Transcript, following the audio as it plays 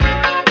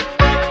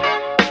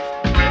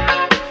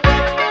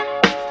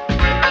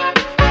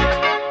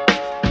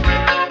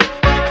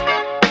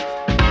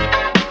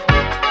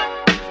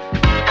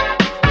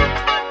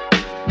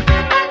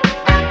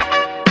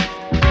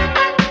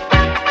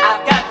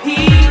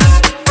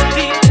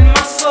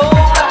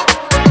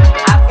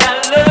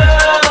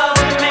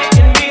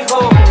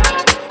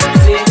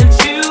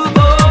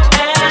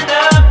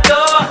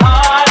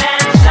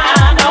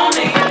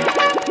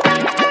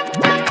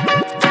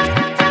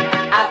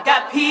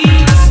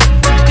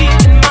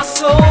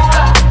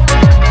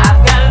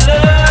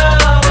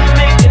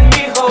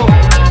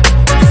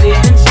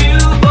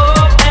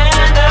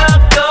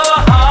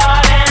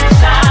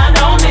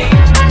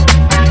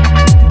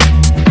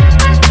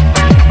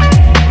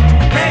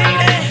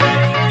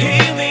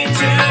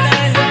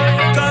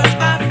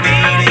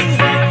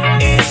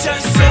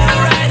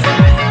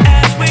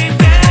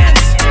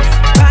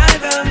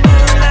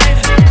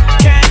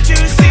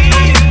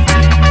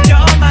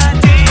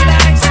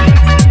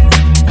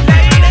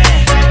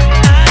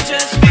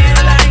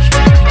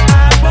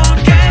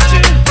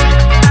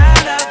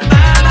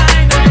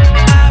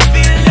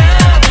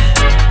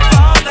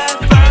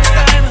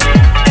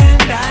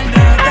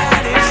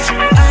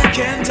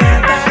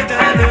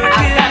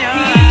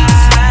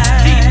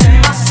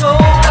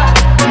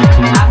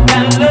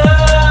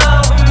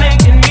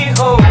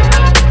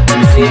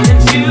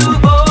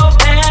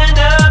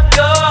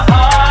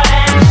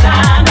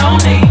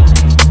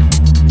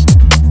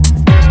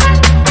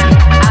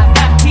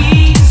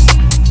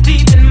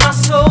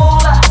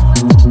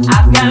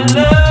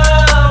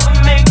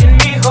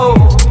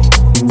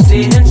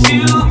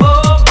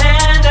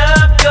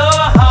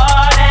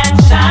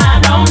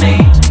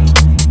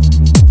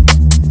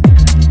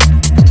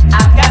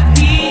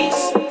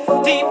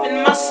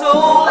my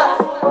soul.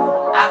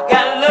 I've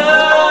got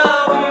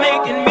love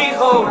making me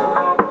whole.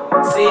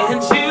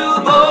 Since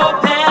you've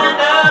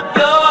opened up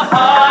your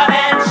heart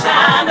and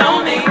shined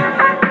on me,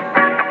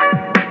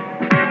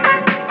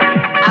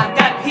 I've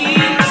got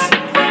peace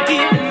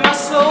deep in my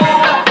soul.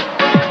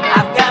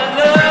 I've got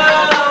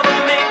love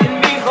making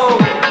me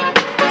whole.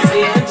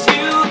 Since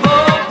you've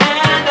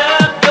opened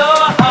up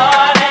your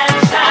heart and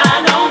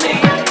shined on me.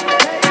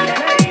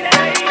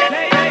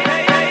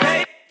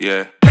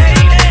 Yeah.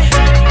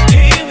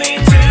 Give me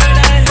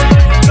tonight.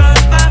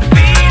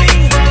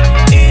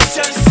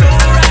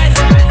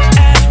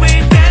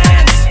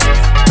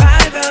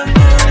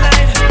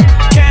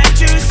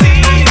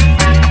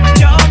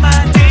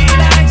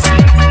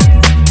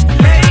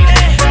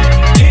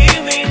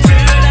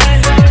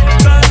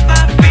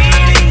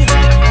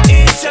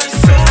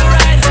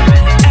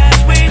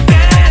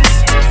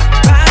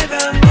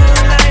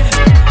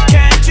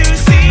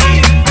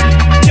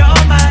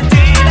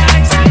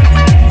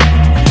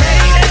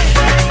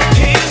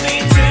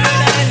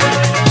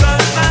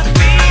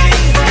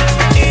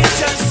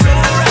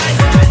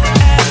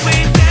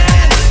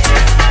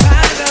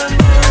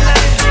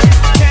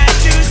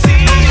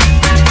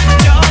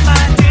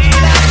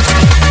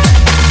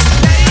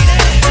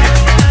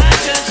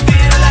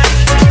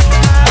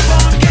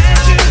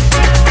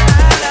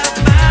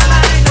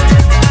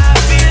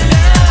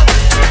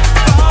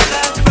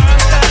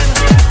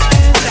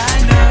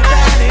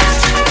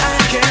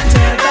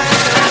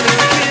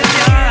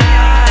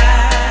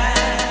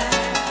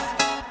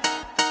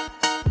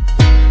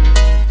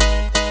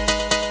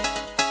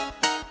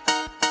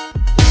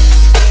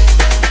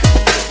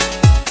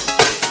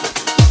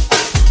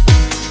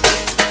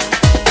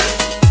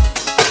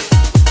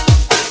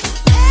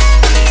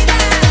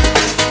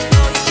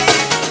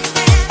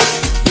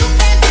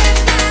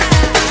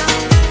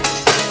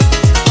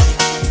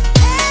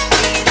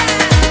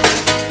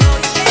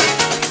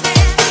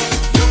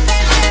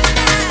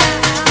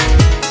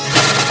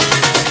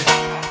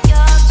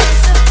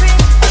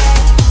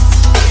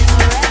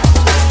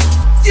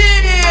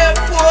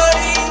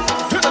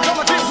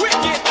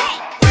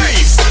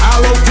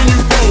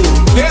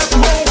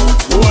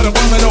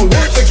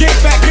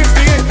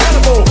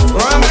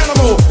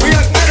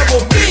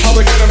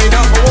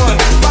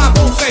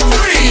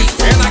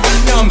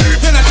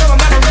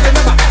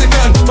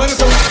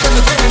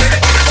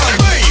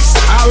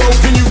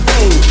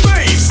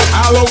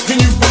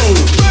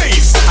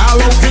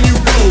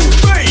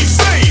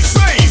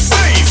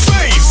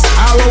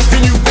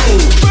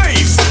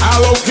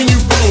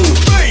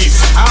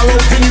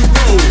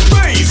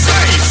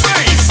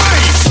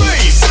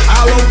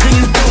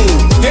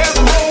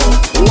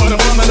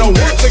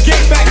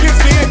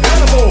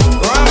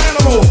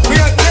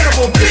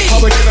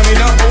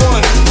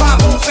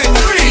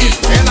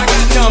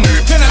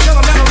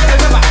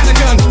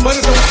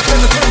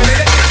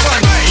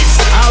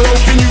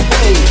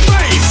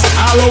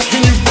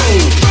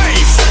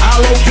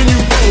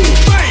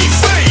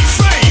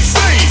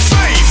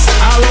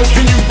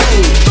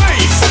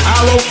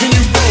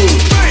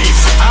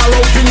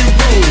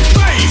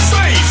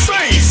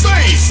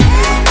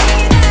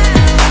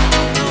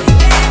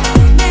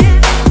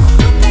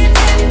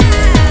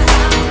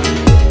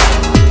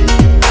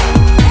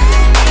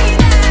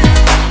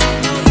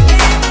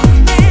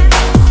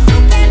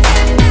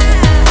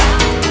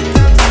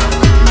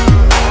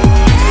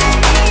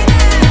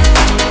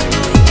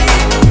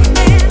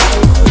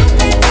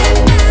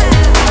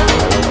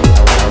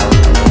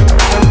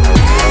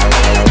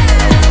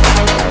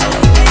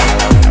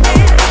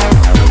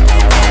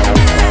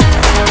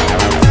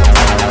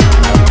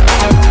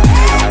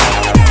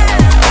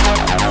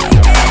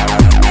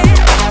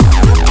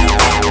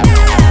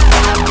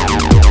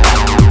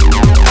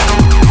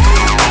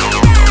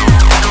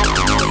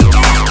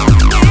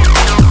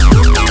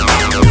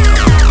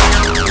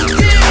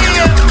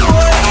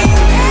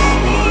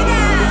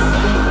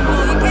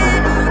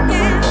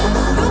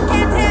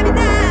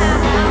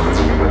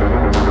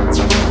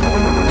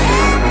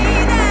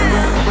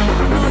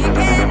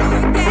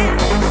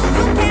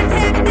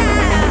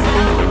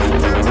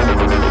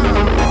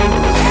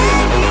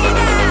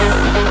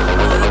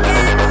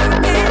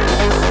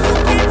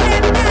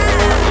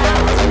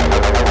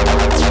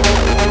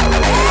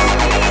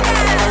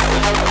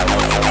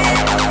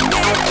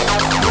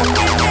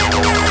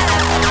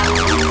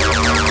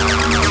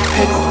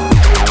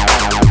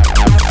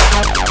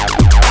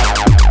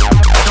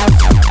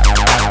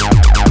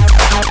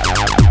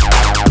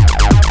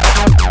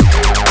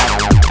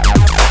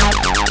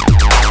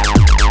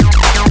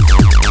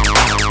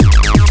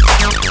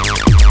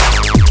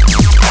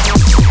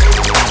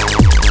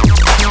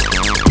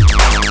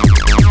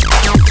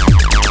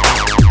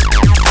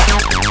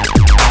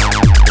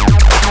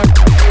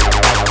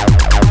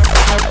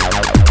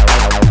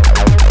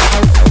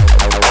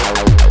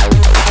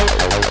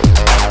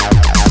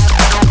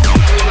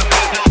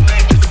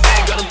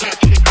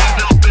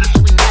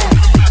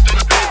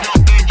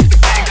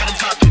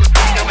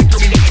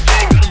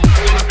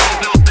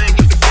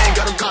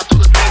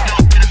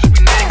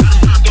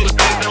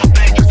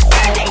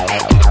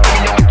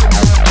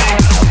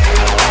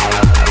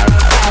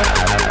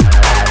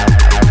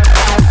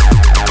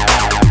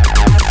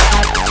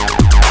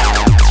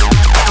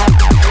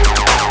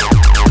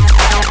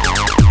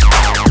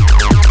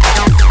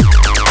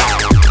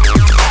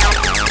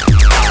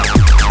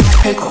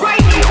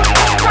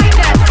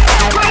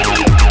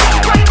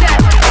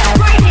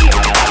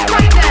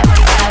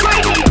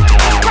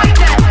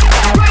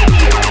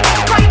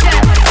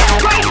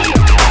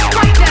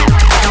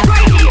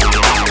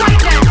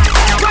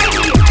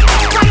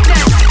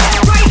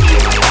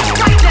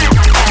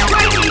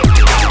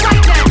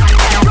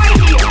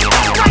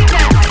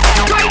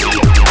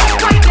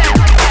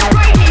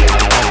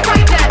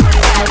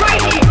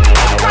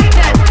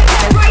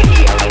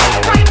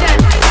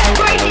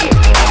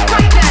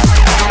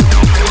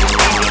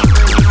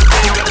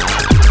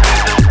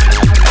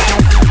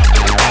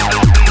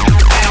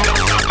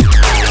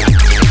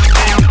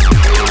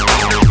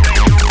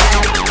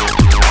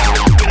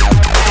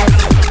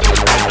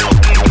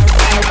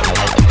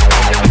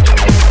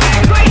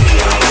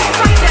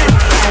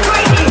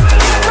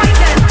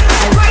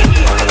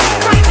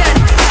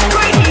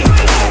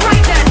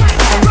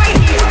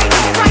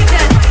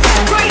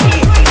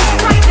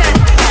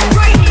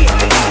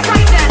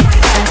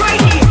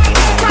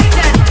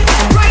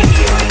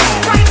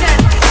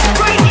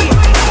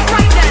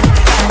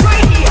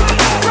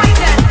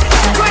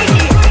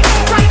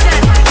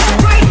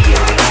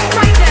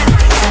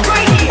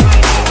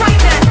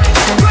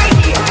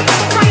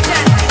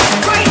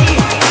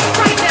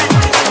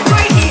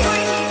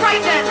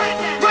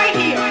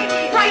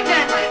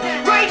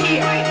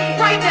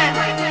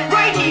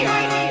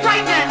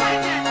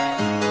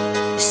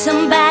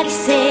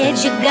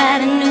 you got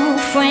a new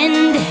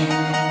friend.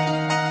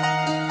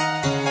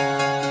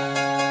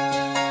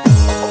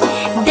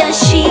 Does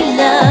she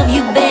love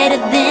you better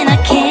than I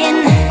can?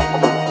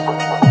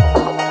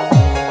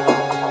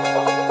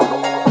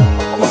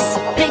 There's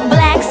a big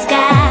black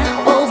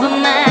sky over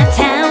my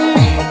town.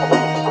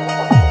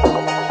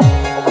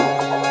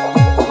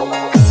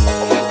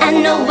 I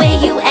know where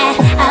you at,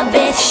 I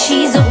bet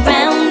she's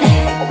around.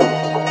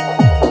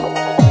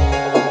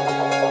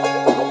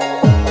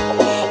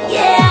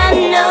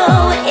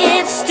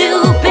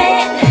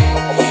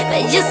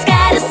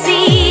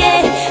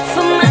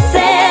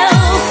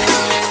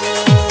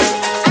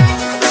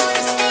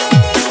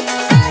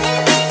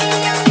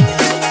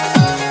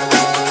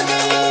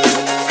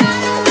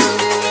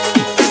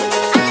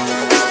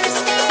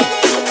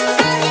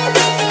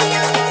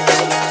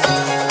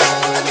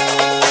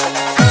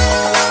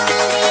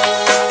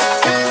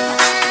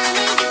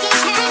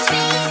 Catch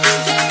me.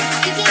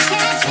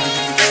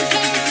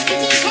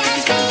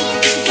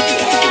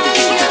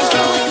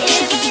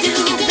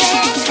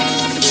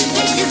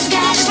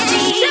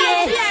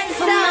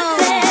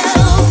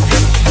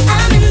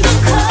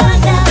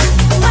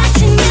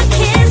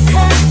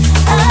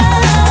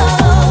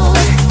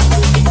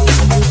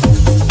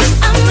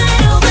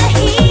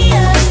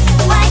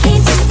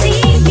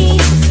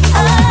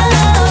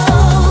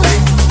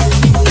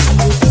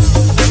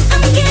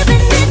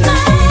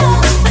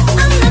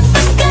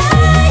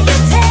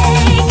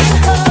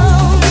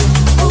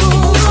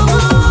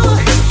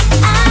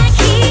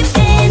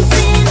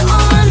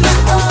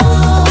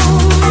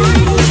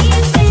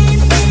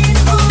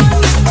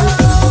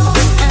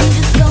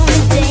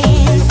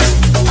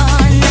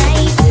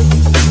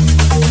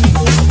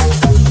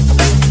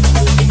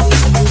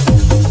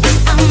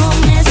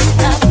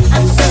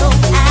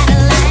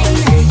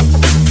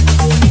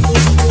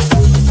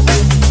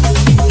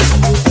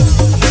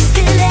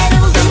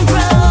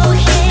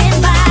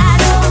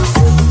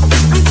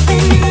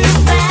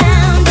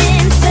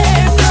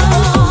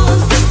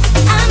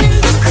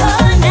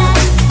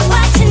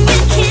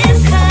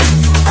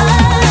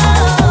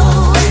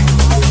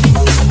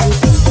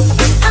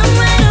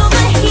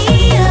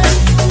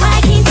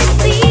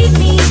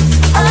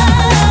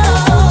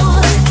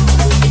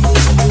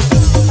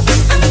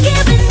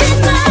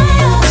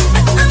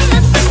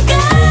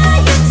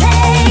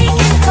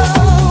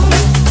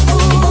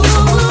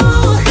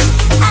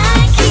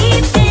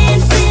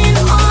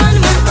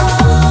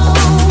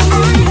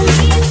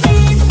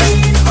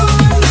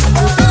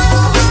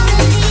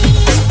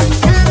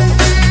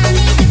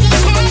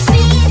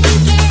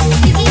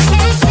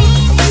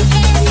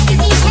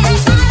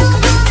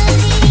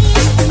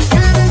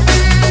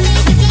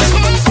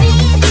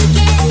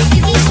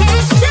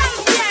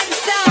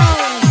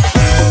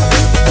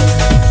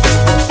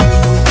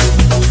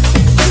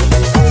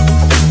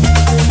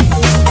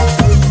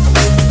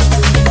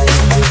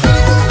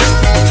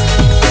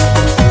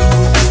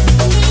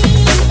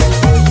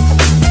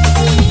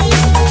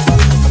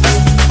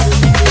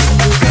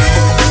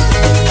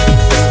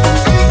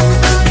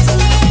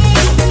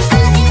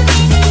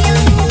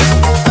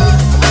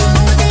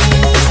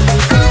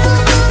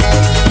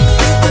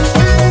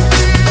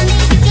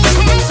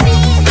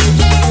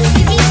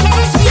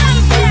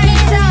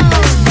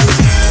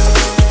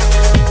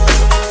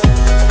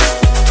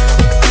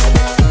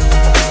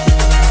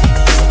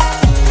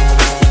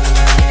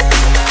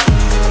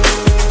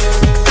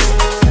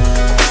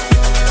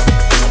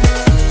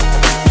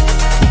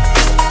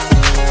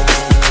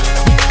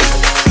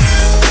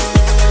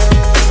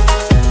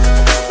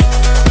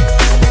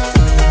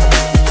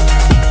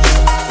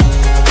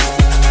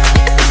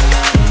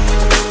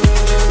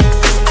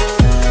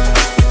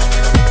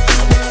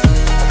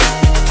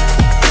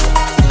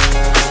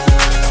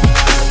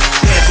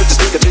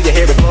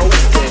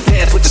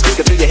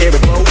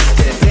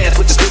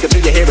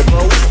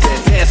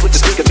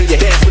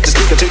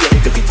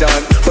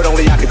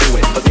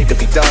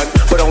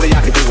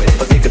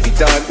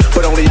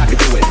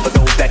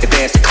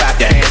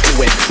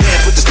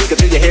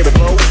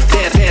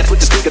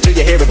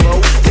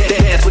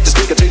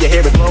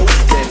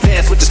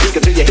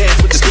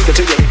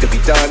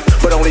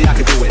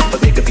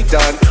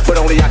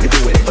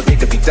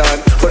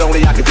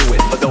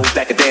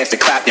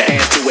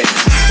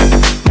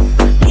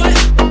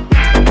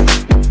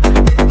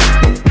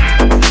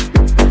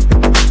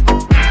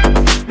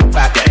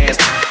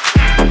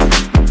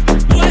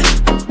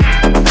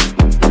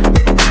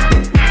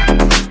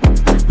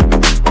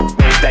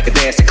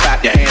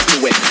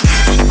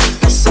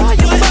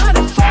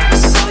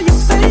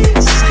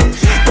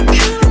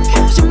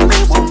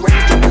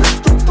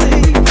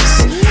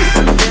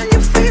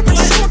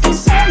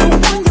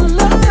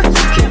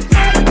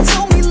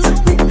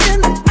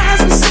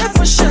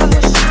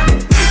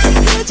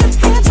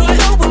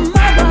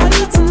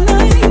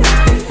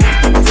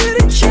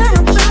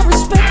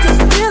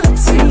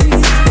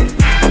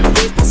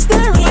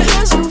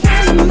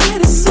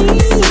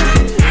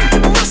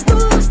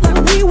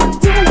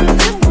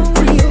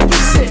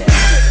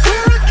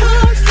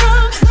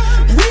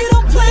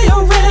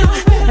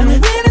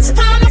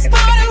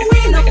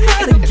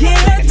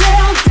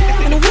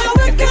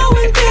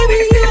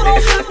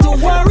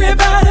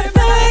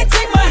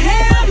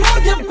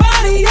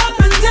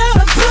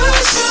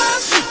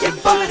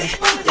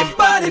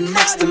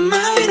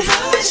 mastermind.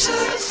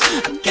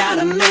 I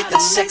gotta make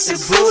that sexy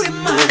booty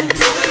mine.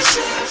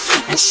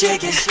 And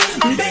shake it,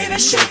 baby,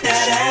 shake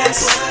that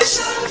ass.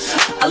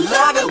 I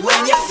love it when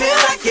you feel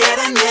like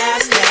getting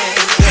nasty.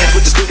 Dance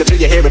with the speaker till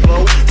you hear it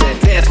blow. Then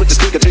dance with the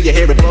speaker till you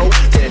hear it blow.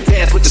 Then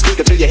dance with the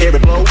speaker till you hear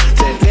it blow.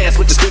 Then dance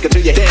with the speaker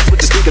till you dance with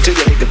the speaker till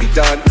you it could be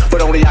done,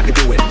 but only I can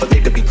do it. But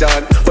they could be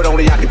done, but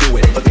only I can do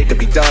it. But they could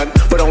be done,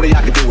 but only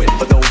I can do it.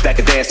 For those that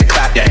can dance and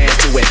clap your hands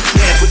to it.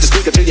 Dance with the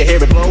speaker till you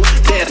hear it blow.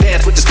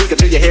 Dance with the speaker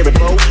till you hear it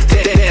blow.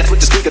 Dance with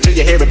the speaker till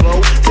you hear it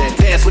blow. Then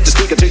dance with the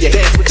speaker till you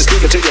dance with the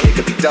speaker till you it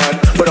could be done,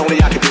 but only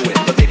I can do it.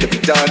 But they could be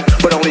done,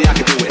 but only I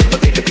can do it.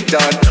 But they could be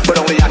done, but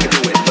only I can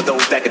do it. For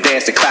those that can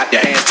dance and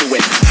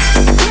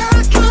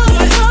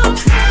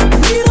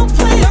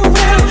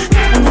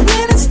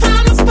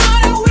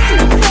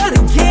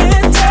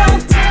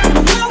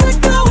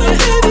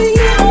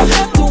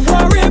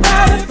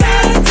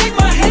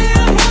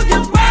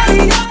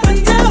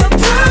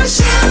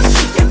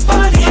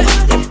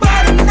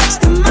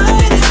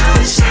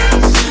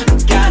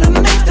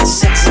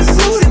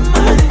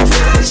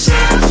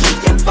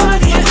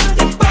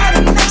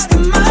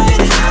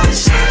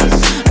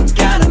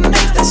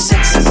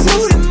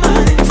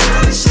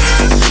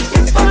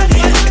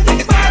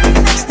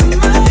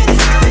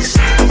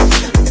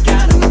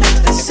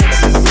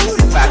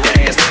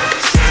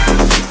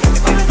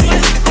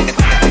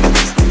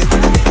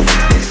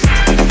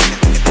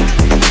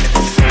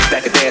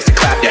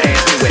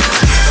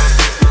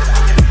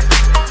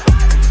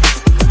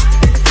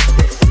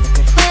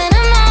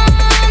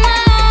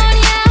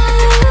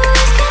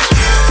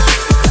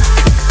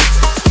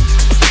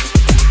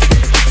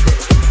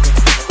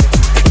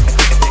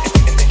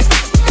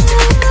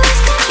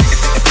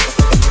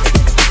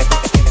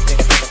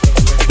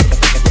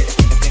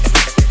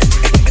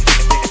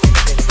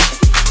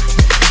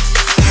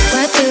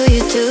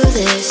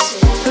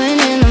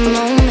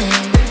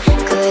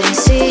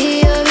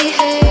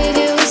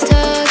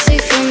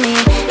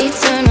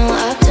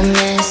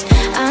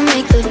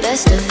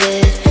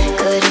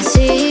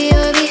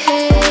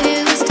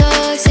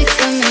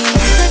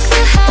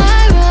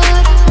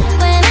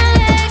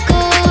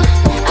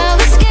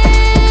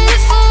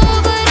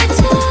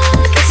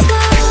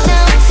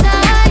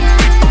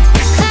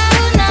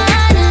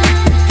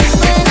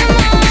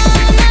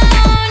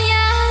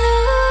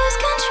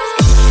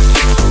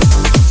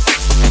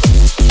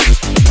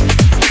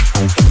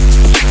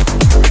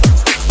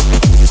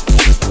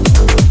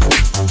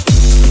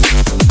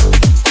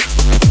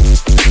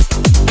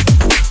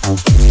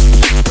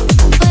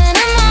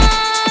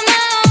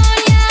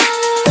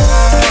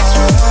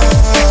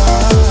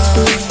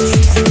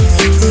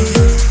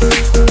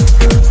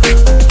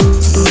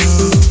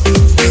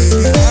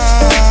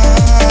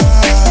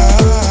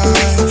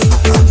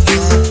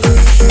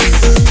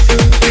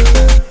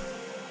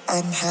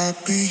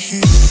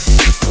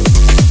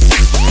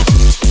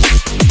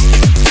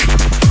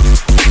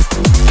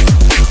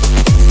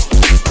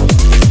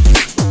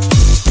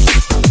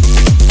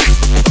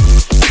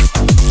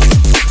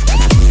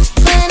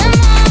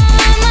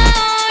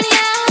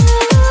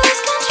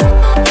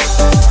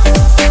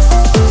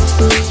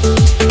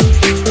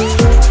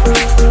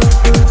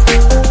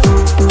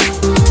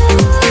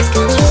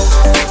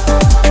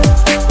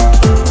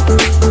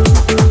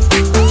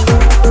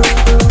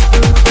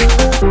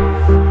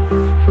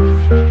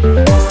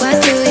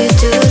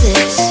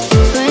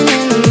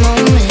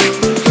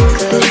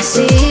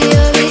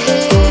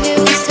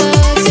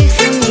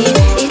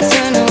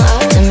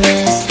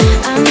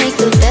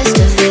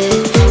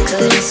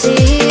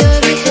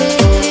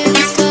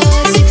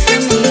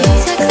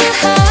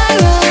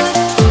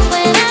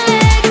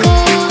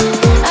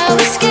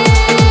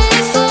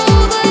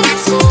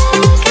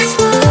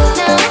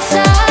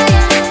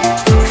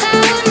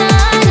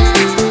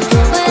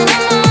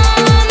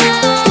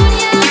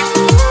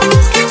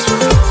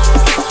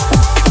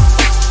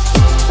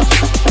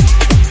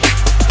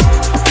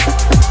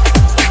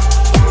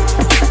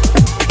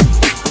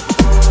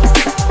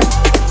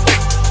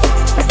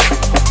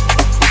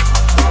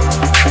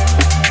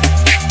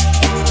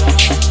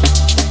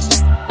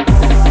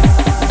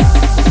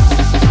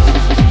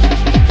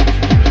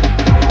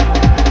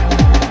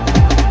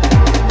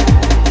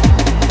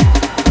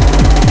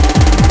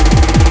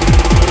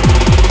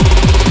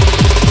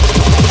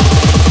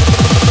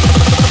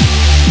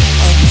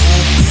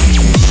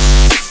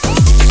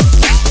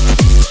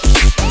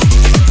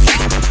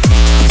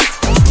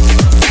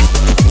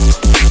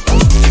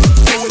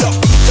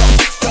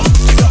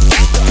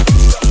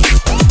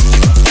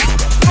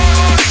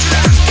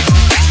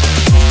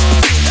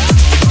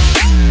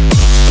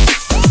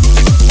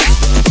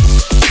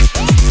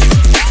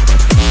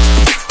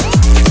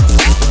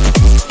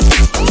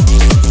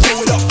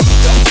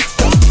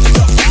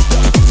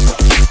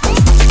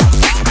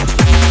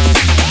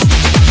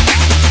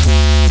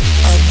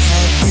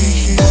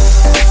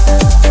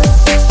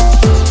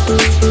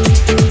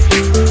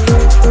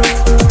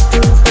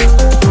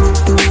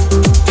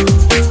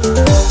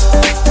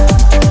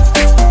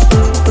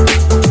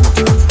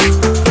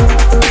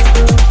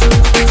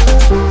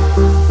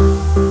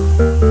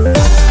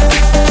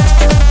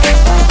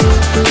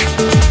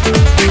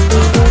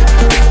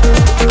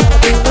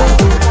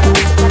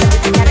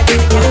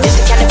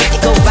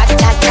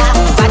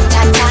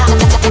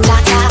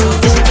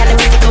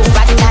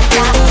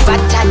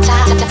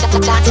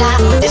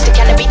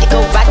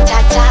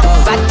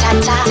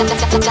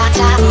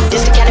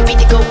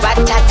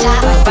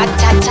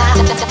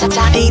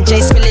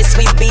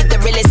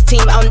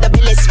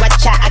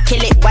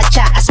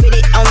spit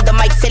it on the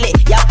mic, feel it.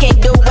 Y'all can't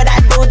do what I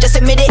do, just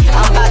admit it.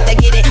 I'm about to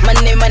get it,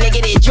 money, money,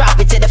 get it. Drop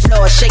it to the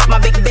floor, shake my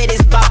big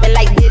bitties, bopping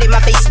like did it. My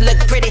face look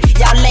pretty,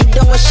 y'all ain't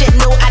doing shit,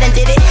 no, I done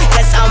did it.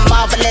 Cause I'm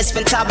marvelous,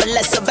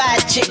 fantabulous, a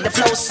bad chick. The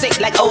flow sick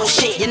like oh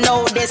shit, you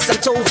know this,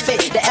 I'm too fit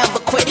to ever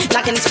quit.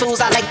 Knocking these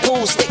fools out like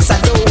pool sticks. I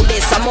do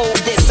this, I move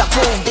this, I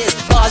prove this.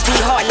 Bars be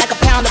hard like a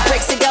pound of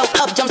bricks to go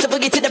up, jump the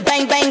boogie to the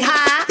bang bang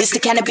high. This the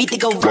kind of beat to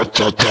go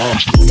rat-ta-ta.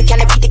 This the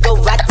kind of beat to go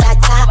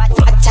rat-ta-ta,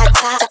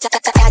 rat-ta-ta.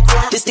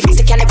 This the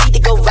kind of beat to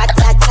go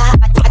rat-ta-ta,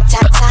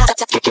 rat-ta-ta.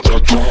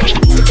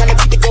 This the kind of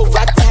beat to go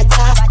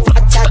rat-ta-ta,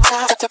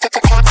 rat-ta-ta.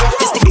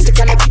 This the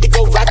kind of beat to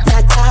go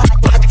rat-ta-ta,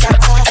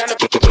 rat-ta-ta.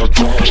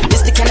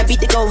 This the kind of beat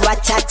to go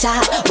rat-ta-ta.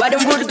 Why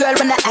don't rude girl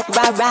when I act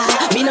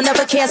rah-rah? Me no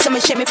never care, so me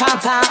shake me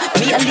pom-pom.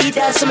 Me a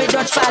leader, so me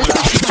don't follow.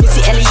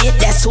 Missy Elliott,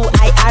 that's who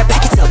I are.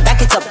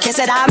 Back it up, kiss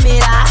it, I'm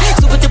it,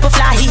 super duper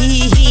fly,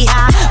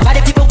 hee-hee-hee-ha. Why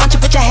do people want you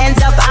put your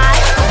hands up,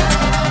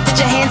 put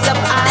your hands up,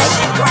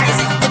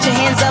 put your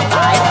hands up,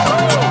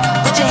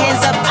 put your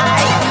hands up,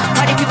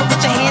 why do people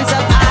put your hands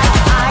up,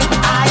 hands up,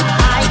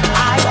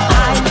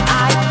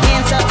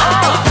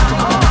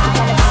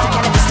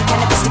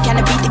 This the kind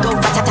of beat to go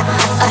rat-ta-ta.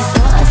 I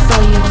thought I saw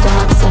you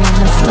dancing on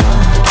the floor.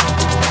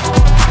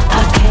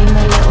 I came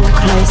a little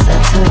closer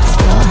to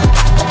explore.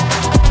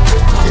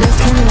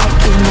 Looking like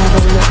you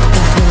never looked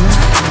before.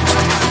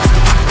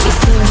 You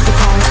seem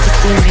surprised to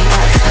see me,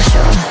 that's for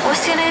sure.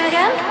 What's your name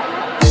again?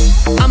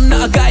 I'm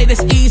not a guy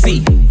that's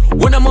easy.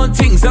 When I'm on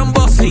things, I'm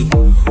bossy.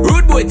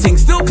 Rude boy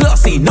things, still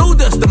classy. No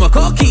dust, I'm a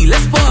cocky,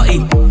 let's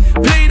party.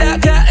 Play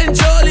that cat and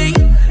Charlie.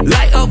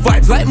 Light up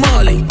vibes like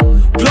Marley.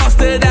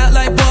 Plastered out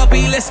like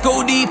Barbie, let's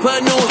go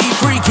deeper, naughty,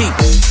 freaky.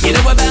 You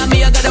know about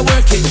me, I gotta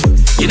work it.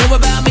 You know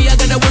about me, I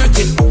gotta work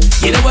it.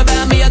 You know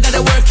about me, I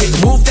gotta work it.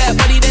 Move that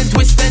body, then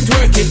twist and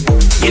twerk it.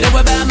 You know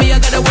about me, I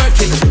gotta work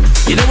it.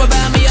 You know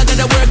about me, I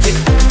gotta work it.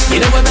 You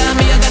know about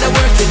me, I gotta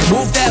work it.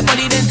 Move that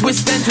body, then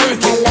twist and twerk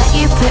it. I let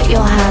you put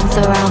your hands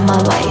around my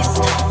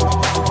waist.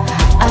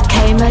 I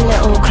came a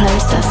little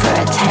closer for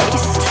a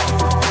taste.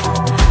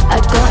 I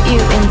got you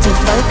into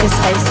focus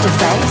face to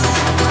face.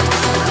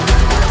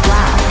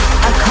 Wow,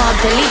 I can't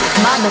believe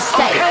my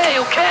mistake.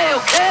 Okay.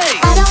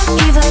 I don't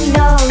even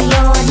know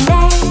your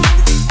name.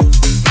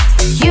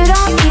 You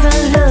don't even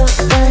look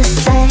the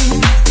same.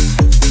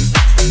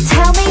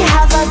 Tell me,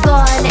 have I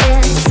gone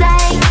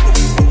insane?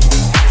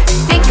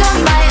 Think I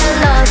might have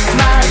lost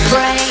my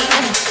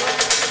brain.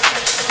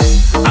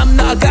 I'm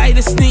not a guy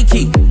that's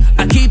sneaky.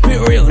 I keep it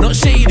real, not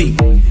shady.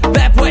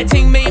 Bad boy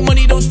ting, make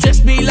money, don't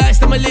stress me.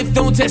 Lifestyle I live,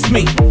 don't test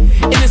me.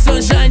 In the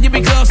sunshine, you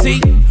be classy.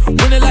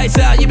 When the lights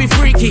out, you be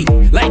freaky.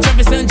 Like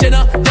Travis and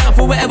Jenna, down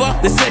for whatever.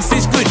 The sex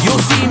is good, you'll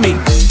see me.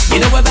 You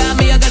know about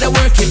me, I gotta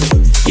work it.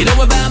 You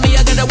know about me,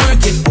 I gotta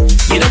work it.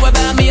 You know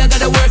about me, I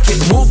gotta work it.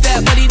 Move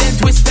that body, then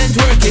twist and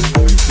twerk it.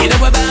 You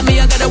know about me,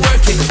 I gotta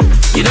work it.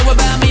 You know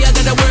about me, I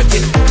gotta work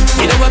it.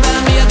 You know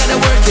about me, I gotta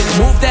work it.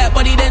 Move that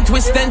body, then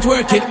twist and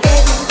twerk it.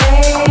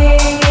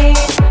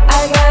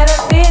 I got a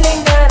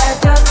feeling that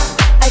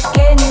I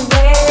can't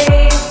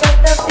erase. Just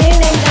the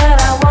feeling that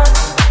I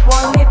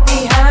won't leave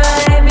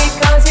behind.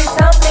 Because it's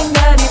something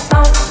that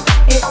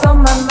it's on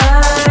my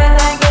mind.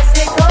 I guess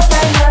it goes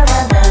like la la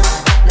la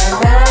la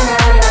la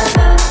la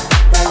la la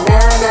la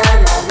la la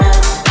la la.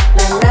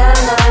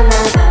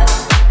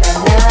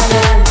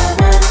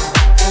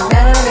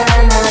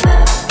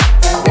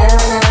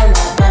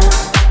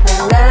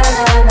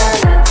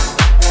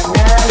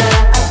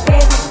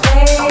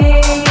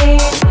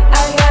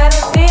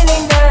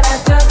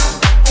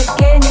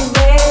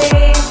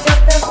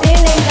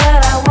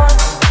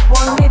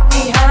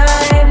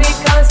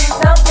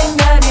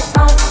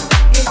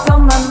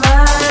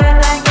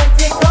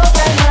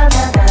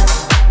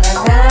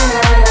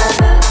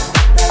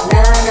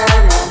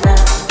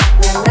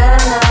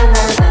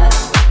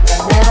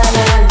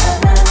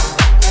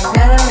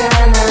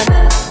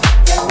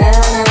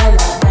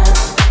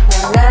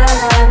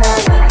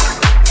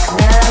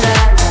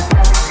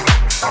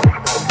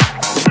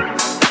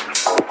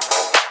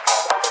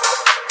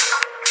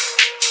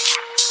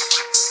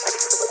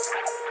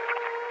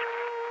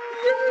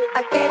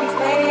 I can't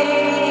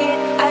explain.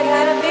 I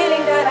got a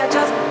feeling that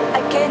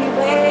I can't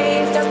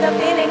erase. Just a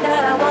feeling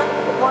that I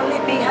won't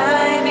leave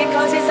behind.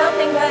 Because it's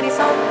something that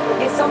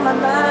it's on my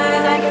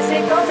mind. I guess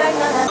it goes like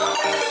that.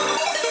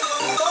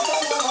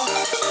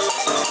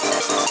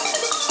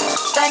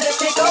 I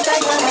guess it goes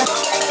like that.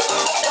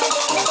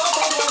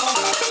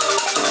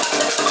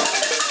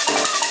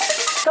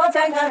 Goes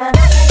like that.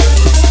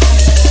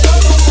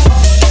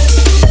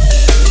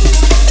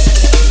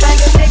 I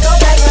guess it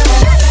goes like that.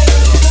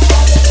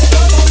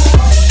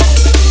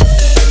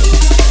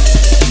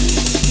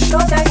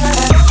 Goes like that.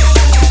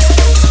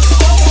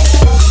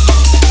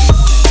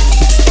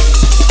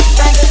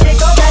 I guess it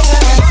goes like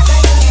that.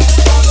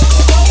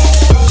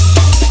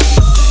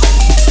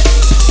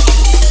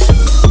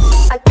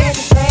 I can't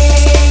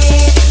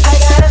explain. I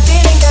got a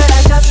feeling that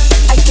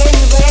I can't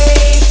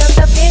erase. Just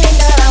a feeling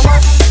that I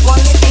won't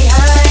leave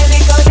behind.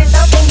 Because it's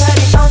something that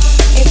it's on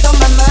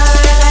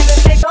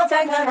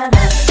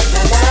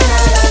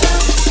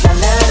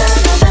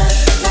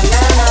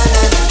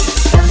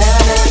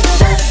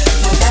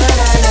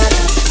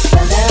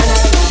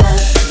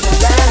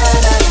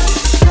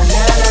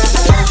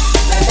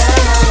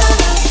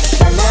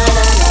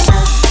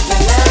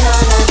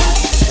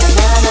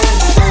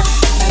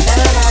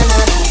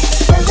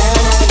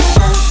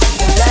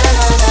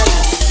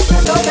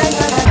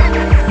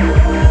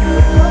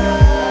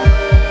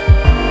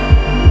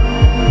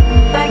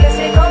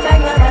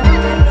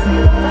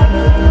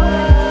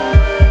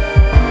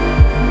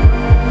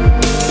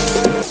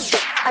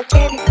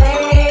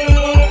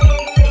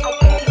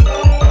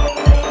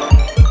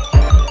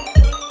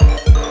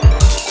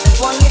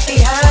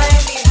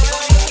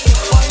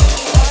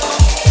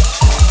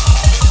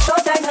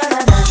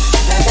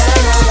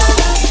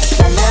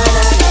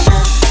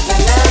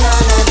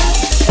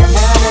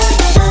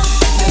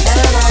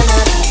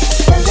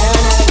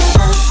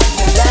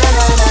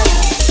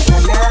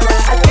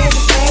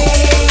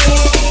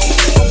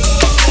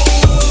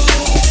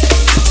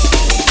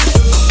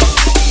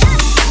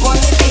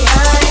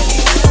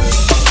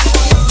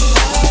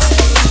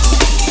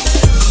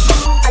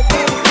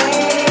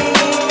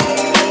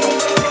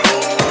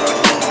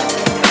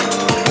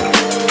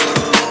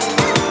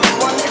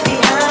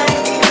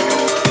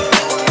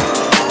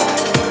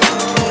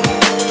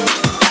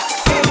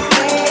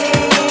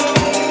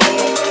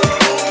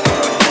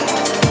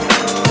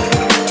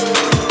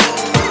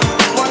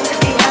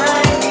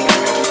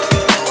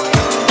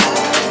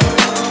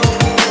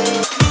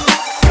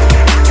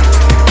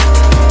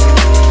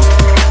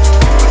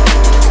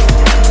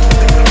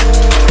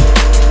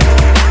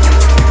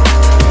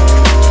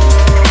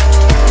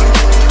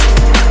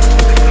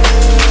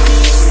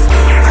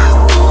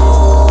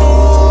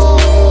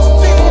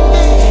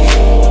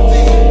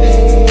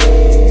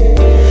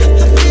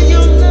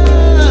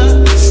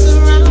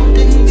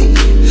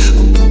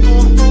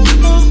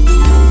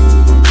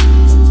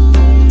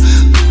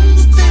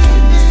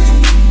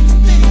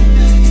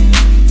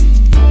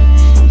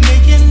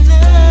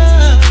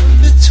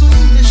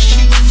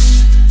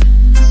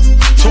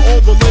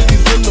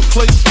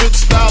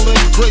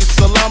grace,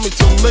 allow me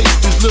to lace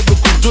these lyrical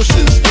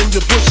douches in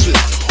your bushes.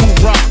 Who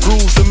rock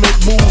grooves and make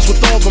moves with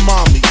all the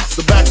mommies.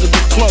 The back of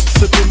the club,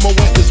 sipping Moet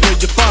is where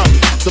you find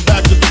me. The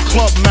back of the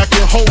club,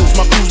 macking hoes,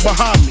 my crew's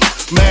behind me.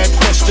 Mad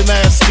question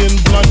asking,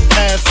 blunt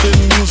passing,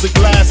 music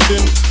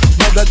lasting.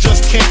 But I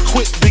just can't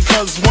quit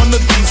because one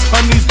of these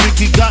honeys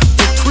Biggie got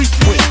to creep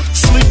with,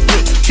 sleep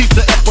with, keep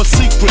the ep a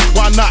secret.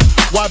 Why not?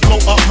 Why blow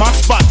up my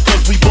spot?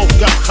 Cause we both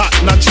got hot.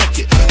 Now check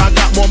it. I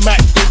got more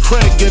Mac than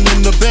Craig and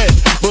in the bed.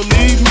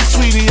 Believe me,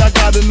 sweetie, I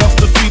got enough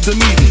to feed the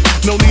needy.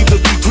 No need to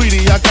be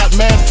greedy. I got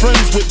mad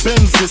friends with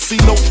Benzes,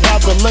 see notes by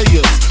the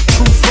layers.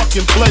 True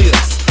fucking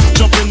players.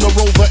 Jump in the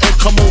Rover and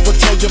come over.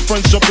 Tell your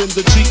friends jump in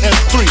the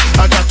GS3.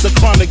 I got the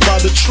chronic by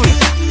the tree.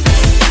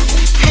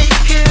 Hey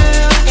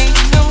girl, ain't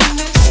no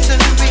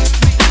mystery.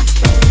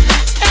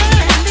 At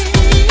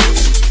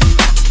least,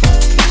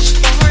 as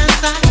far as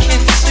I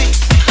can see,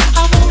 I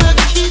wanna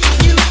keep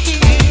you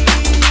here,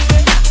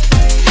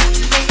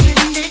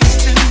 laying next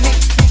to me,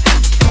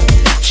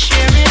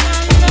 sharing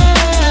our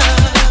love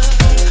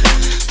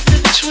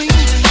between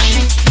the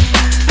sheets.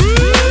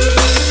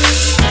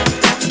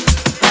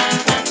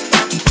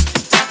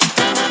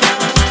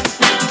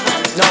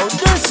 Now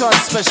this one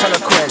special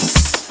request,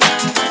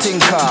 thing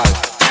called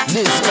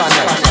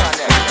Disconnect.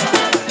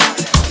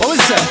 What we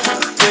say?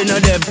 We know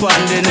them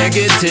on the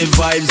negative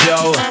vibes,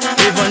 yo.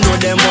 Even though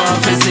them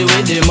want to see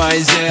with the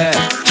minds, yeah.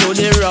 Through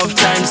the rough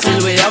times,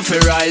 still we have to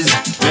rise.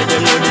 Let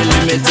them know the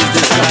limit is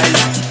the skies.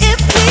 If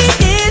we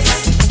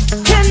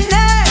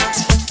disconnect,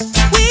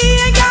 we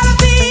ain't gotta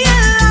be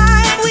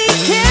aligned. We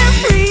can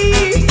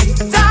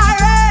redirect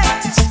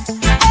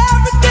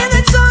everything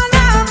that's on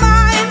our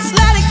minds.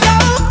 Let it go,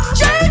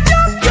 change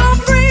up your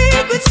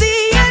frequency,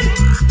 and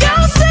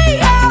you'll see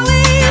how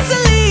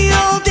easily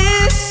you'll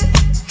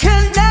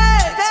disconnect.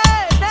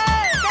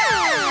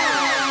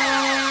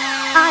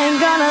 I ain't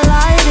gonna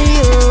lie to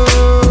you,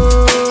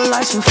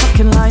 life's been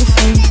fucking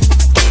lifing,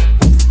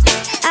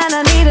 and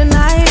I need a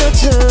night or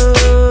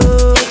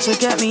two to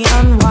get me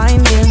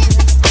unwinding.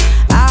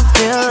 I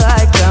feel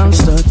like I'm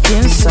stuck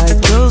in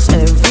cycles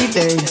every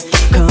day.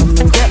 Come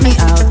and get me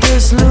out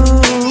this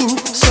loop.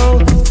 So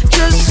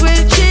just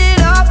switch it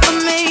up for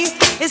me.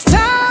 It's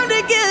time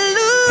to get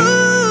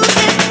loose.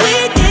 If we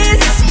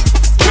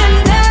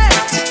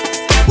disconnect,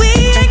 we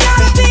ain't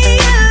gotta be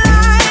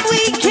aligned.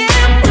 We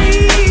can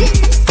redirect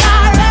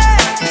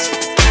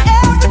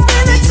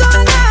everything that's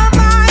on our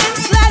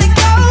minds. Let it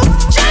go,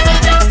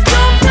 change up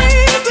your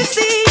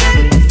frequency,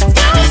 and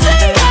you'll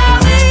see how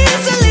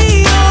easily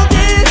you'll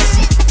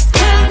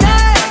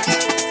disconnect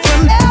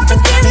from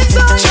everything that's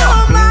on your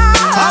mind.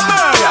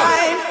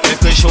 If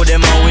we show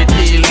them how we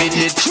deal with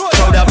it,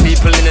 crowd of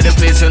people in the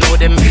place, you know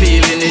them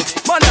feeling it.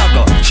 Man, I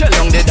go chill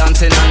on the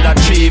dancing under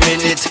 3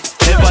 minutes.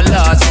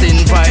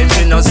 Everlasting vibes,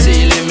 we no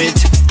see limit.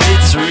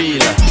 It's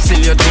real, still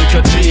you think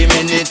you're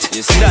dreaming it.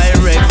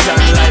 Direct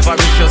and live, or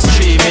if you're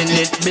streaming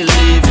it,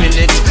 believe in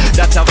it.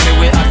 That's a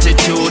way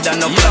attitude and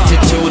no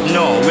platitude.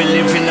 No, we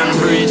living and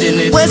breathing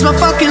it. Where's my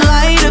fucking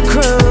lighter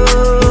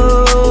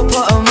crew?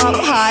 Put 'em up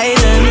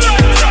hiding.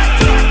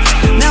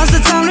 Now's the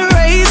time to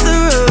raise the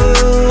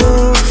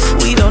roof.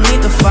 We don't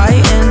need the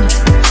fighting.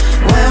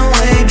 When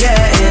we're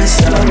getting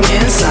stuck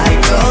in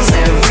cycles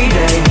every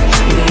day,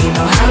 we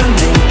know how to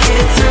make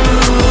it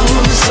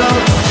through. So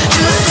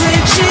just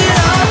switch it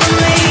up for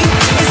me.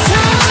 It's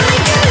time to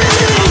get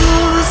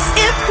loose.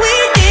 If we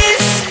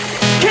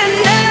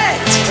disconnect,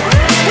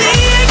 we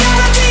ain't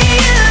gotta be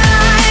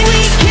aligned.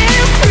 We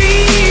can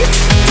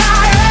redirect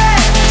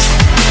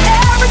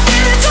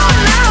everything that's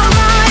on our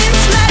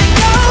minds. Let it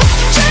go,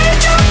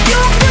 change up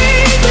your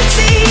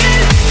frequency,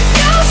 and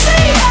you'll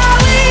see how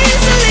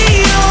easily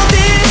you'll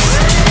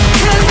disconnect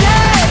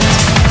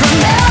from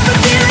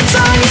everything that's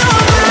on your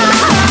mind.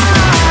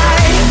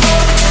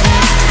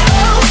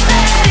 Oh,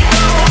 let it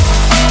go.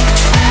 Oh,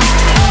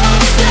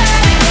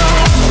 let it go. Oh,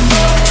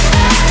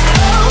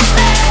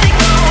 let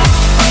it go.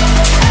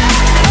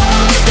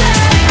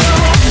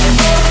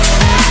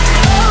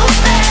 Oh,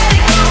 let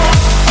it go.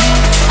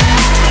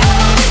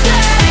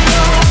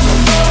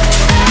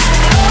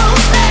 Oh,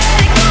 let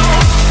it go.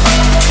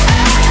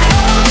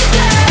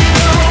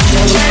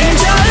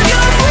 Change out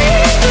your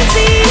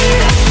frequency,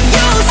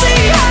 you'll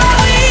see how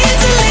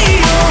easily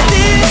you'll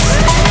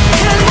disconnect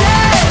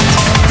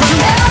from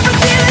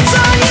everything that's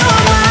on your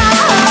mind.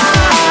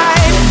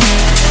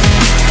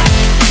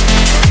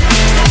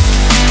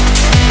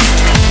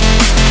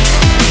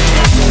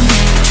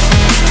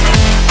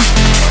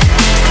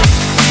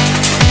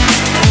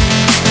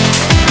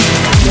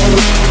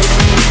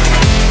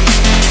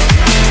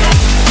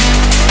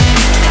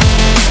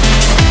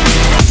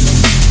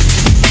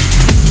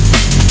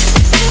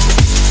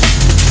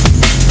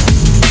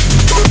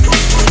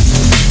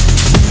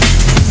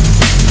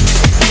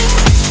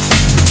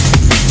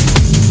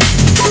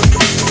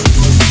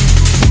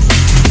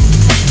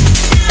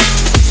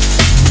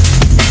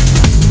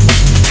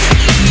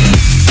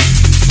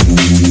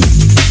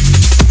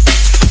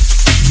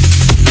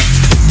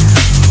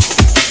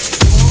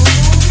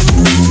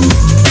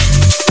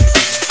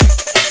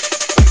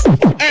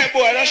 Hey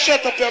boy, now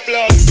shut up your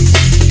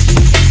blood.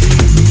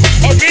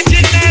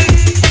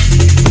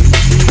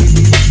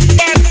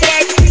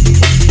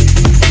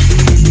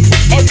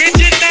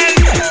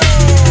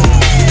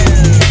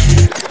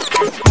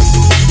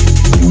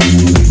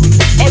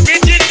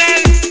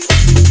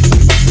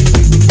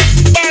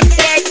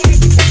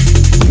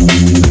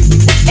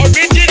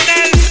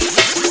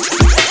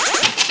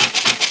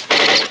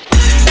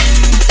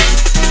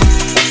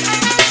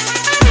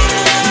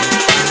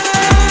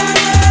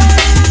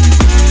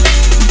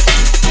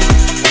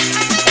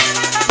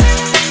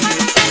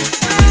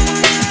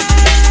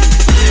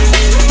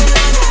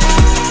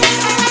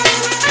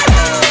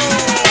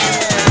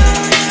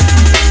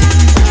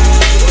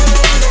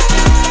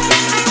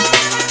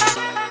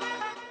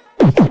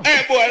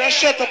 boy, now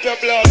shut up your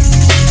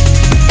blood.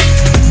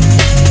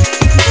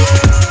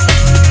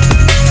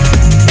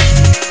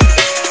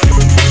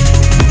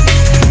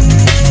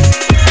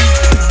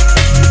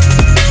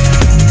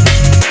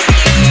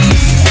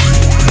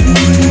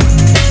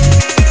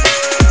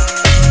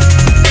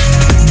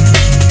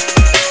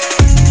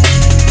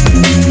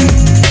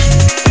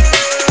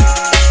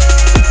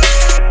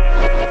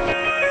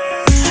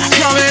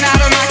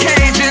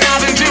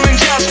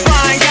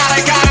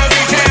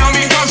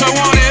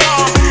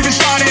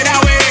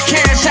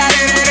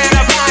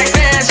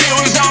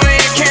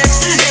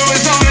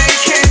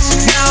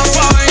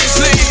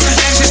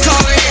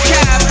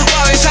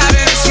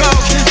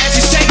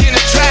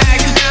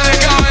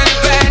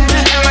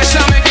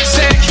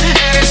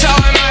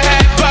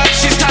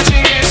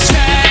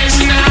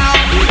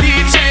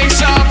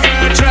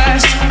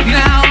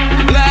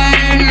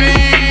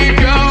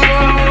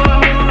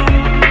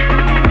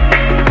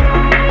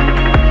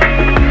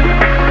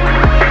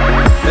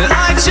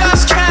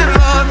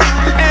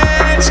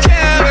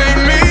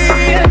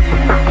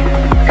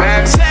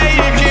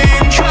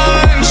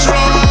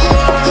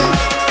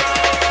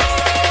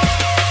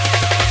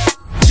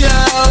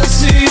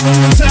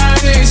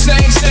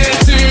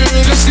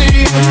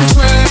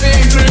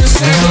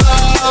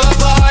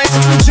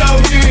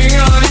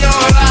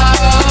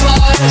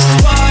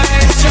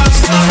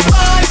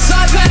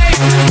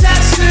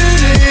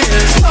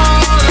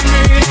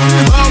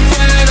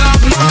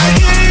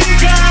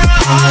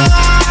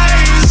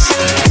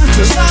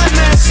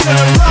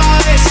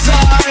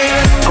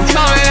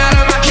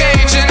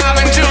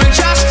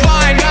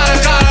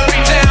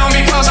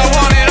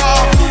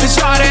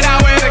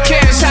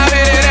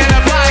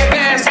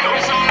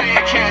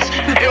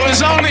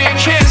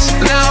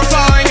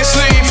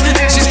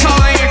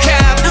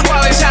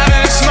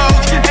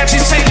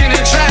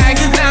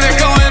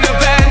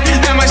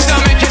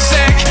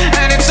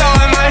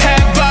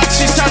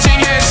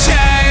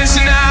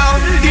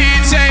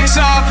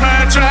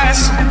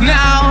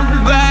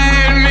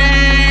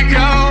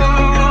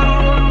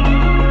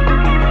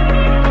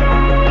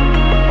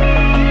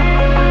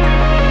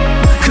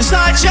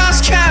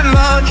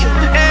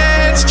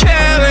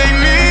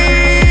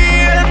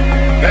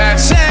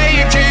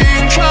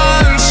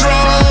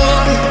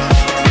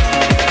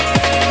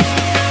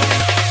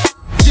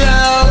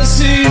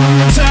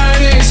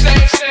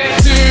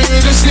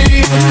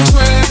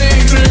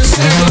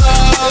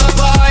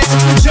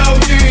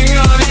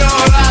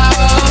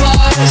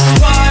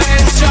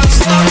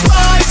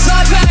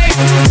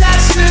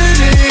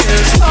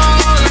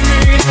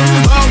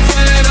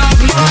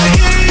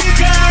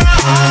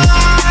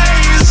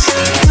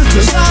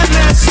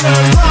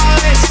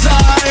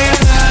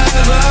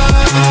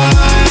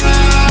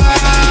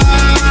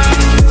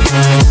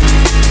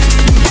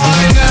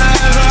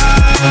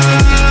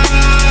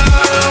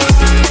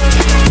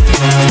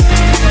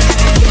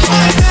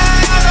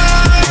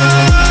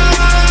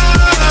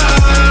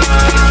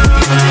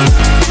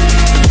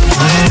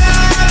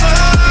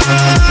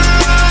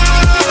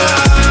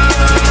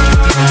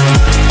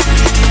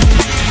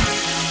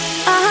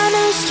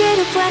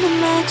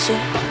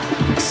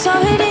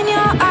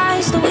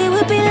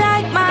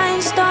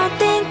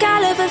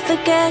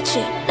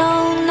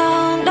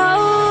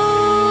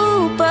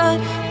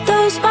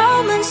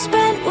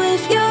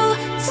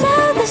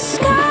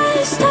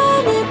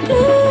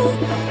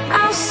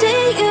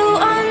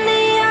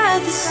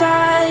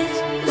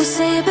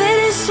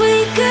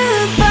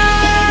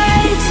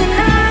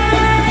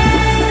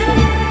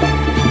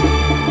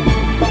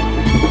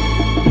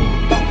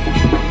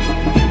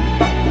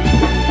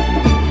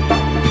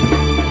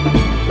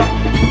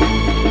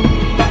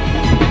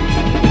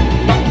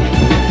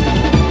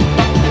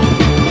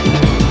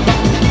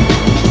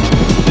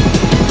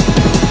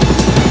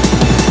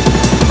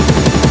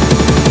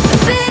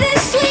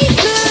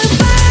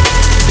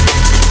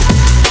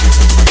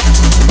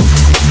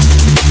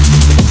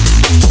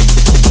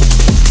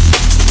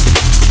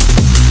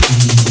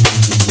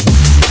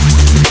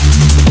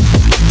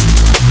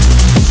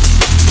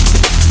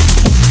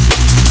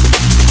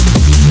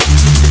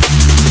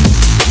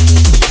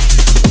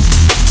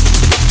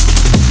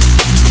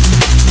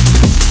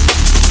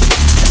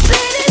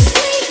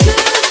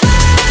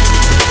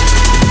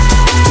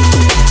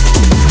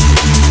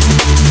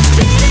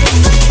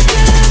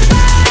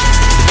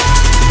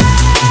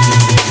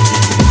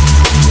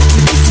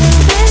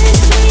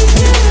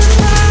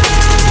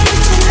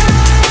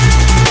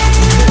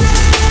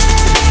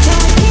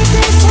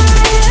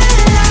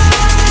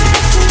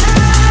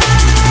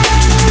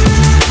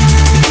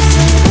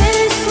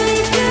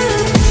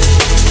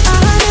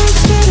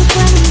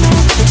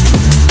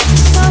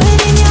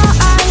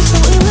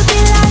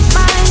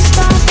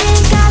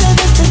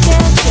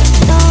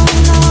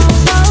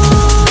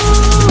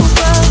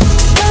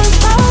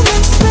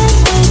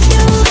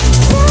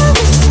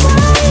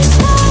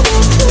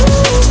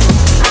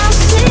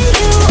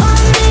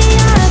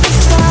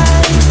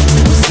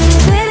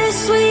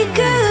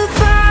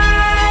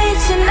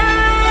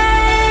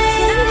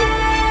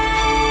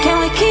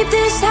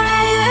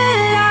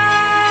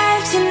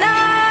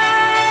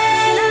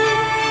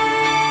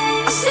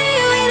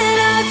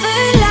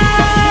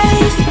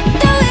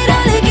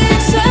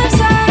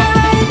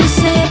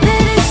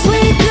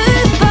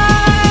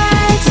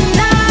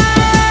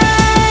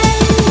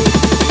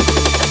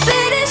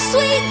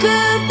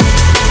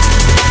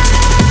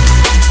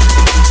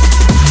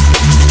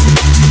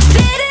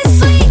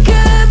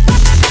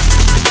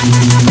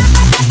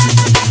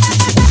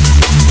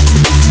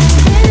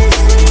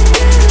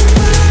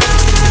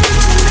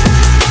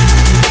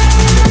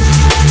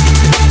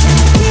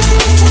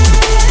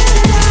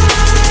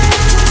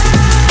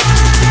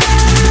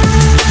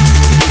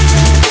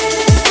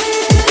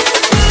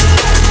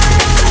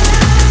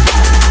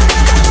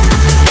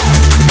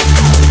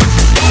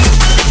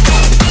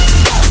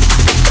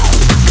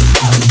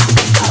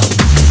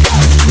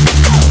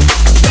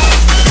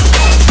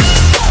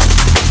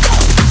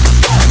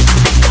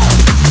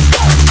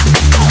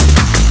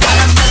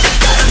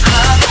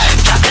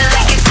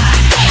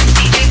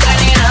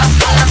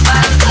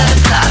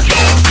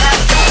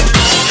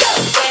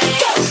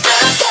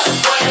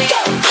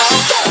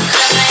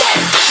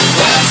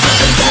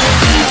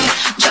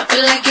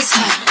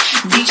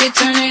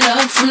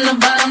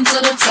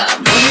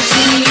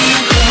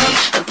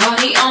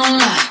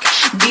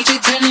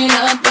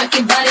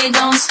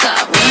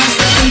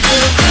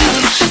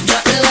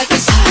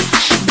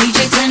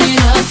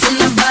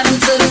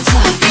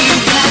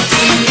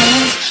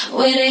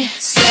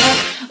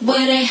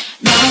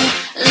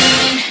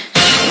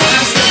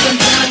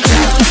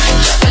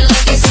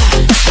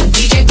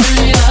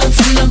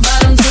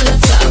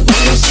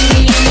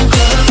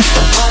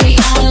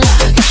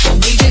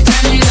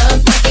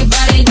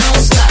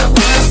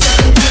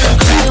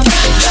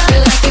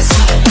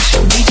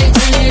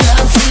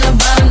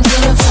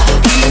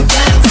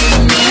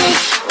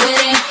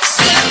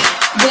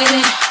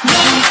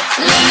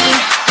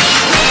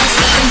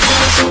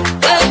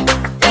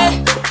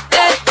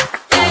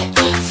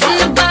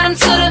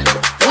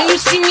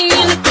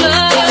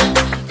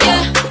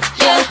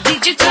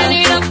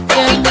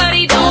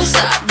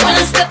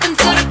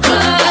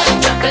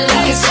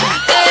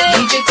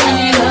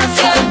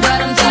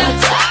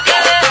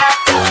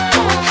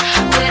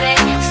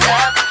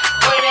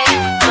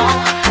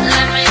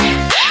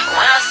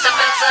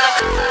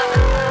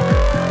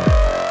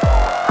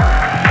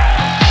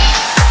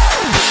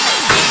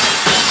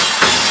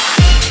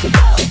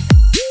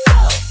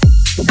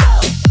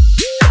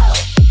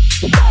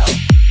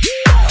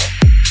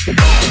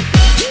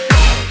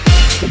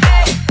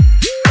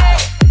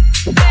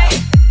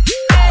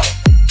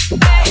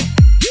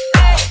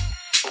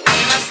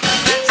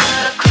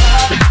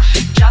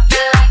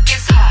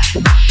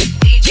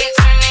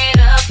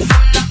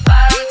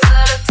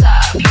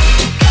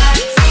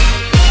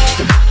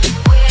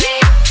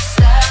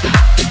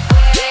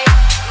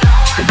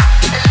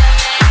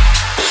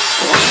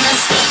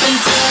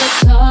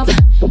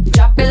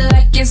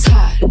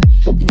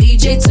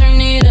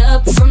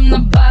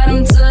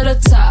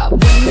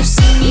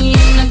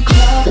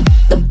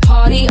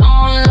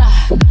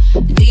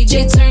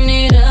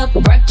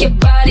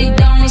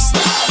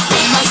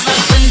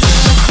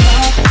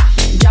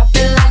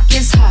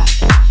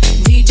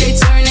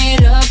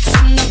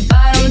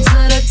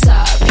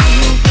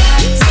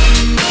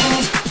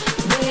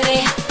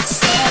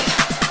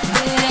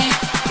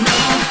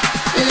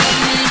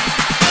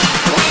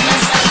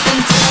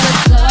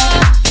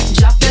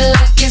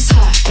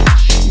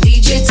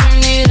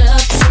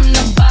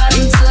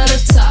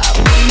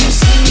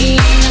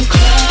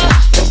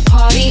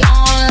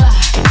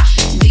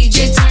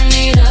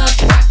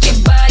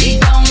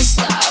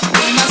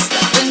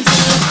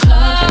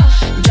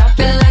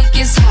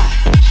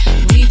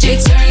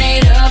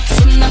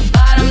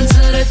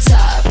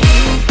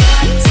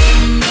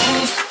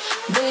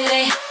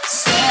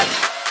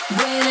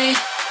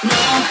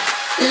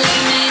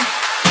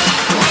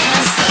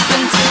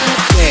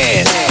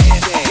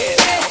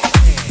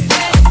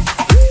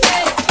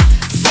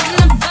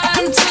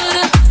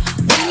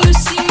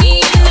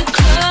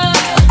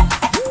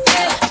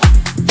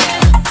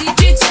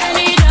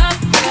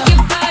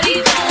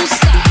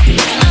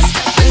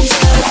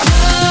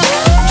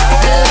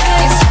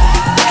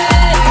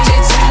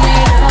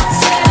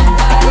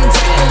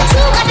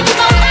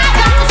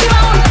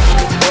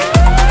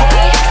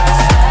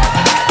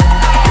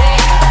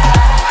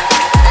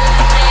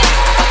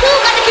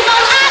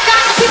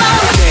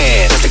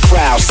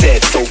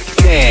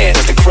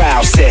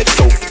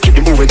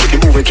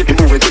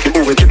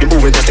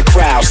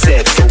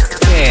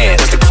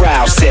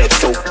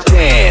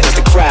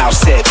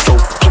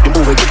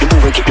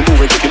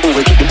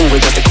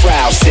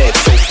 crowd said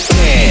so.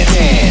 Dance,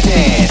 dance,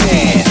 dance,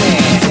 dance,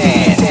 dance,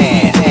 dance,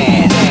 dance, dance,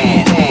 dance,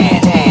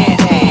 dance.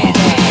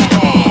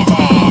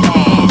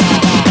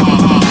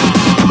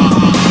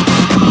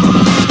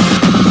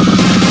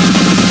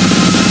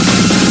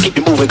 Keep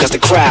it moving 'cause the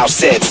crowd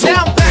said so.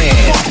 Now back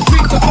the funk,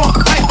 freak the funk,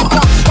 hype the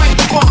funk, swipe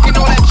the funk, and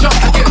all that junk.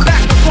 I get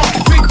back the funk,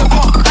 freak the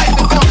funk, hype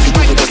the funk,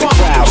 swipe the funk.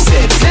 Crowd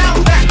said so. Now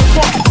back the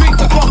funk, freak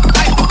the funk,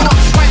 hype the funk,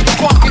 swipe the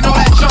funk, and all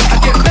that junk. I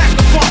get back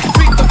the funk,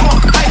 freak the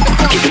funk, hype the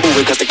funk. Keep it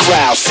moving 'cause the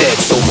crowd said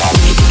so.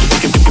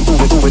 Keep it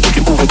moving, moving, keep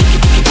it moving.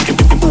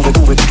 Keep it moving,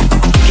 moving.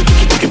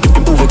 Keep it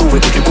moving,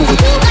 moving, keep it moving.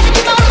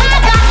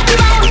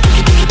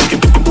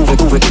 Keep it moving,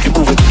 moving, keep it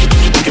moving.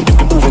 Keep it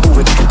moving,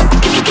 moving,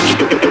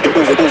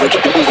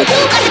 keep it moving.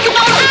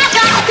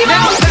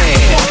 Now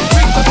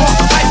freak the funk,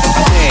 hype the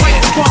funk,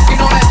 swipe the funk,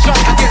 and all that junk.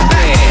 I get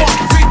back the funk,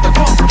 freak the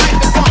funk, hype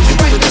the funk,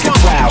 swipe the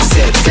funk. Crowd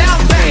said so. Now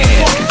back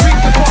the funk, freak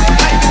the funk,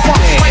 hype the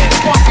funk, swipe the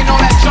funk, and all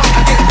that junk.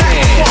 I get back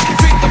the funk,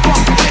 freak the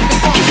funk, hype the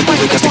funk, Keep it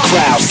moving 'cause the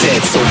crowd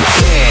said so.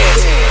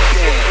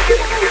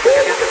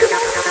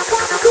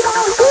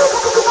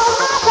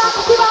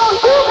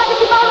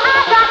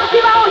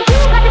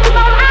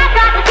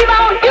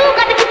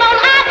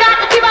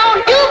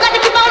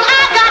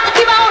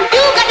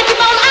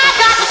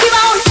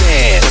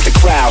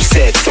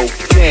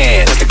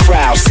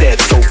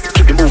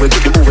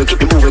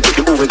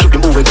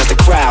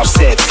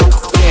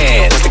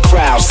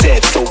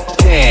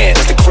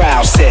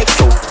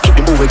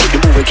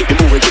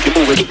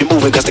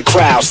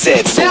 Crowd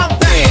said so. Now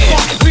back the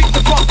funk, freak the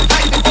funk,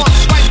 hype the funk,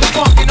 swipe the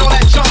funk, and all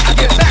that junk. I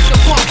get back the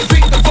funk,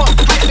 freak the funk,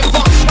 hype the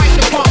funk, swipe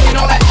the funk, and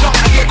all that junk.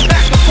 I get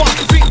back the funk,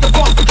 freak the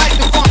funk, hype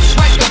the funk,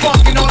 swipe the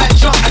funk, and all that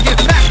junk. I get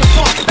back the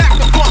funk, back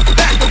the funk,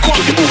 back the funk.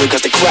 Keep it moving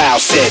 'cause the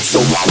crowd said so.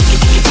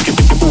 Keep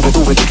it moving,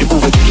 moving, keep it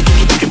moving.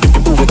 Keep it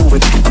moving,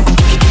 moving.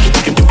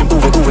 Keep it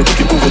moving, moving,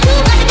 keep it moving.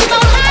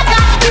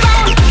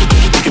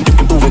 Keep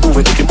it moving,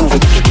 moving, keep it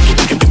moving.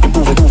 Keep it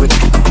moving, moving.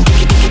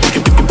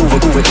 Keep it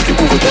moving, moving, keep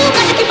it moving.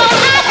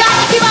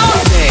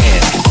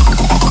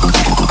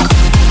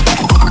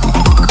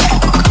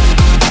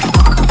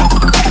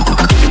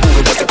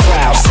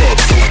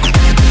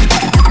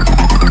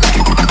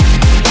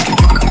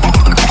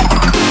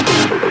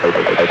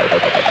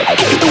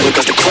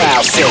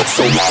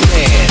 So dance,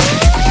 dance,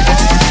 dance.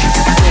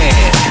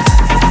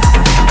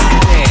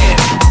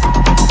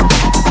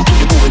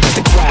 Keep it moving 'cause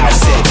the crowd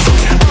said so.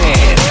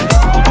 Dance,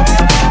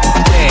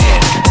 dance,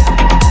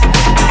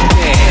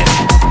 dance.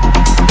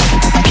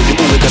 Keep it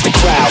moving 'cause the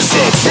crowd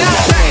said so.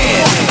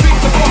 Dance. Freak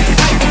the funk,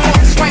 hype the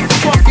funk, swipe the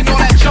funk, and all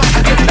that junk.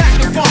 I get back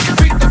the funk,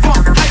 freak the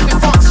funk, hype the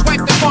funk,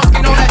 swipe the funk,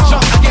 and all that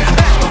junk. I get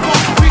back the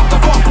funk, freak the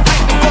funk,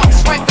 hype the funk,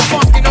 swipe the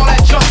funk, and all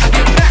that junk. I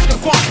get back the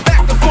funk,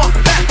 back the funk,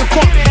 back the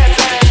funk.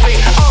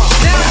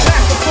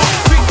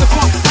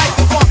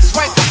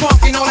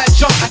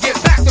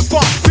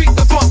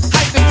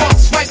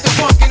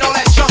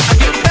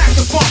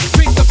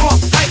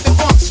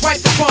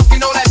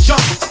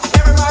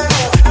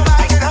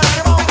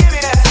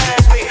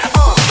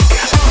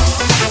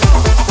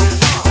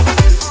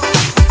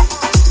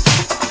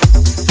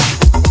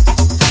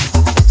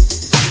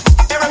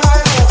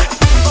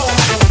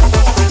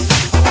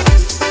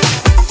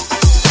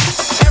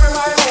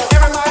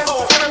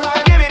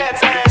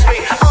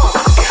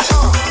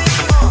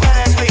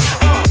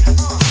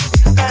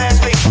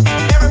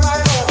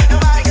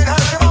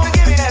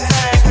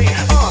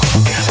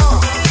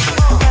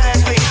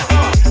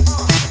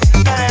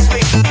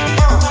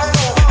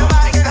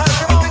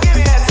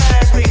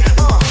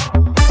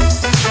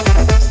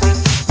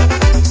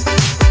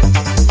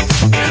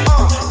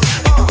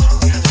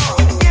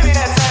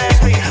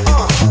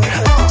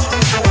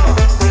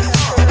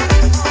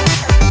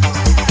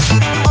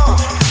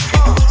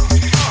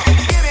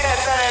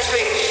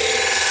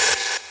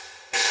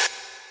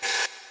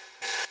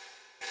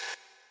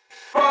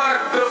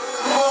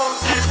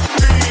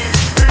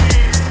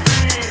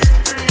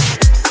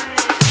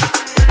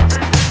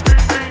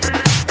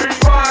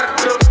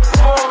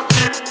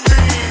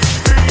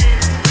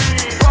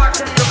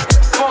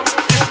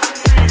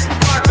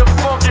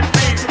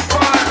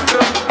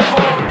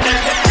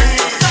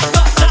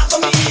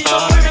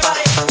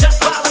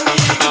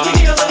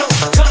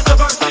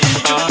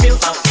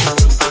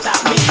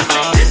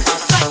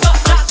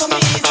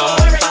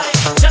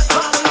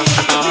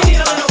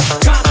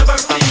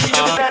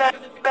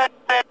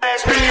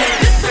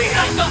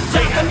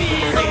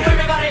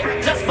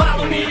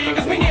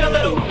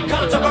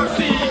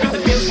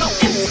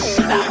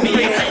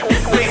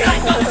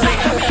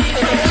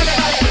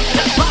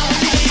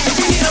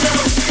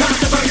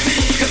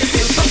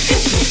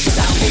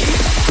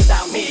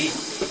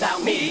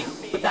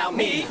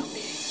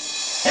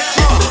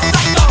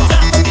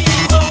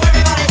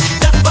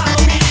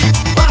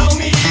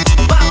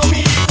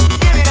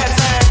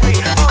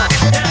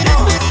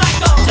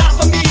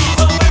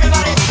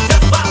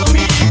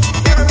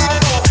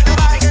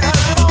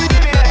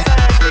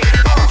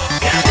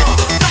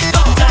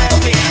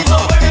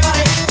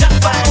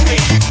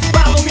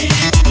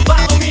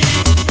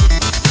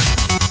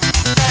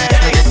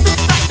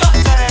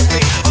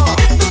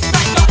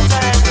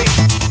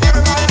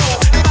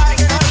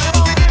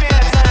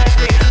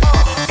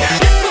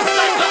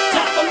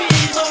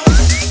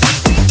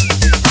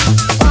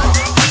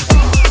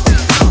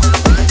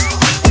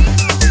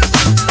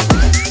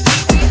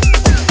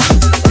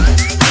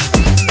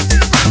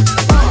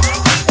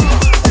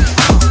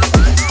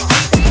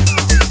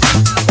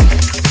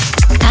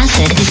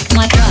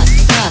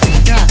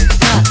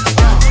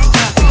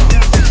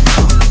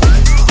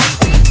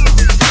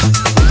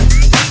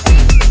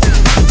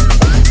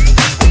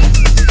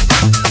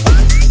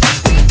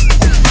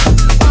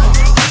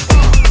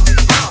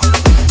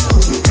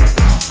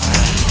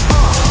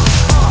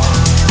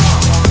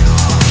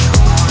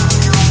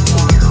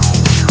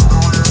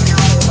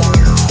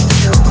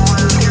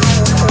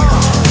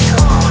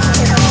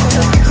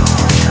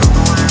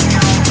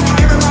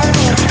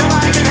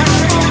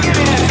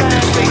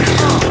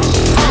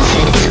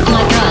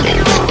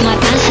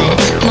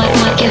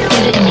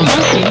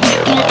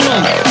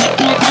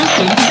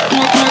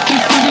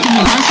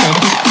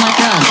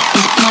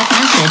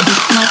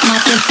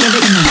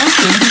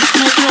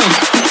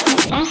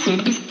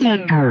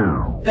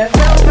 That